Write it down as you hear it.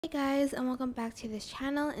Hey guys, and welcome back to this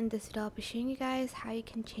channel. In this video I'll be showing you guys how you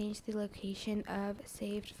can change the location of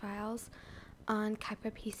saved files on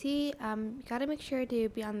CapCut PC. You gotta make sure to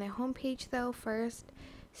be on the home page though first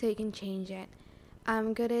so you can change it.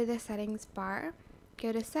 Go to the settings bar,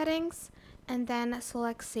 go to settings, and then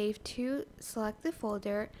select save to, select the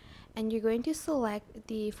folder, and you're going to select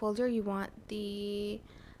the folder you want the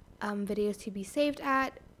videos to be saved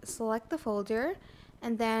at. Select the folder,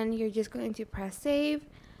 and then you're just going to press save,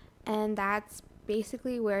 and that's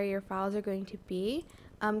basically where your files are going to be.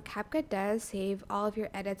 CapCut does save all of your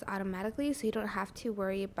edits automatically, so you don't have to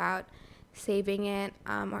worry about saving it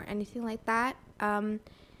or anything like that.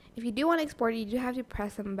 If you do want to export it, you do have to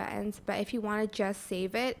press some buttons, but if you want to just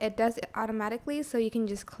save it, it does it automatically, so you can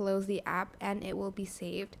just close the app and it will be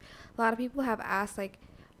saved. A lot of people have asked, like,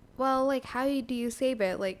 well, like, how do you save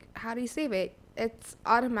it? Like, how do you save it? It's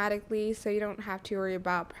automatically, so you don't have to worry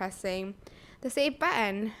about pressing the save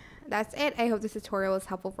button. That's it. I hope this tutorial was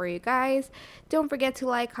helpful for you guys. Don't forget to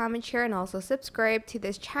like, comment, share, and also subscribe to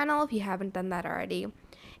this channel if you haven't done that already.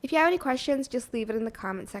 If you have any questions, just leave it in the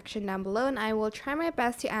comment section down below, and I will try my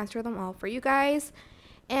best to answer them all for you guys.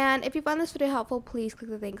 And if you found this video helpful, please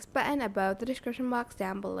click the thanks button above the description box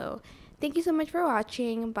down below. Thank you so much for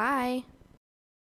watching. Bye!